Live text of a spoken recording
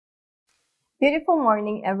Beautiful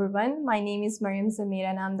morning, everyone. My name is Mariam Zamir,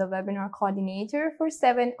 and I'm the webinar coordinator for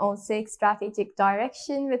 706 Strategic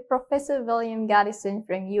Direction with Professor William Gaddison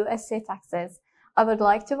from USA, Texas. I would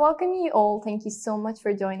like to welcome you all. Thank you so much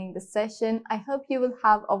for joining the session. I hope you will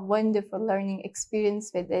have a wonderful learning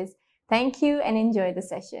experience with this. Thank you and enjoy the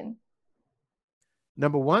session.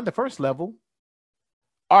 Number one, the first level,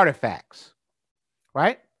 artifacts,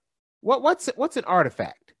 right? What's an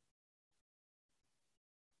artifact?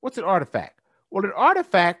 What's an artifact? Well, an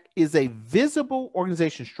artifact is a visible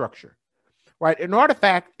organization structure, right? An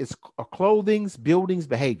artifact is clothing, buildings,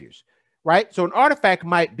 behaviors, right? So an artifact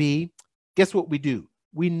might be, guess what we do?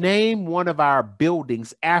 We name one of our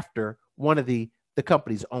buildings after one of the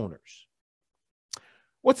company's owners.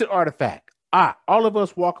 What's an artifact? All of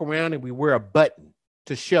us walk around and we wear a button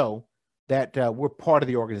to show that we're part of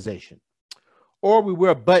the organization. Or we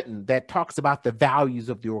wear a button that talks about the values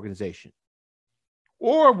of the organization.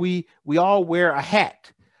 Or we all wear a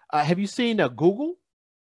hat. Have you seen Google?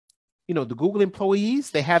 You know, the Google employees,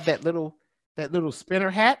 they have that little spinner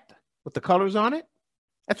hat with the colors on it.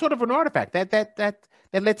 That's sort of an artifact that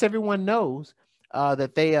lets everyone knows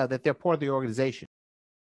that they're part of the organization.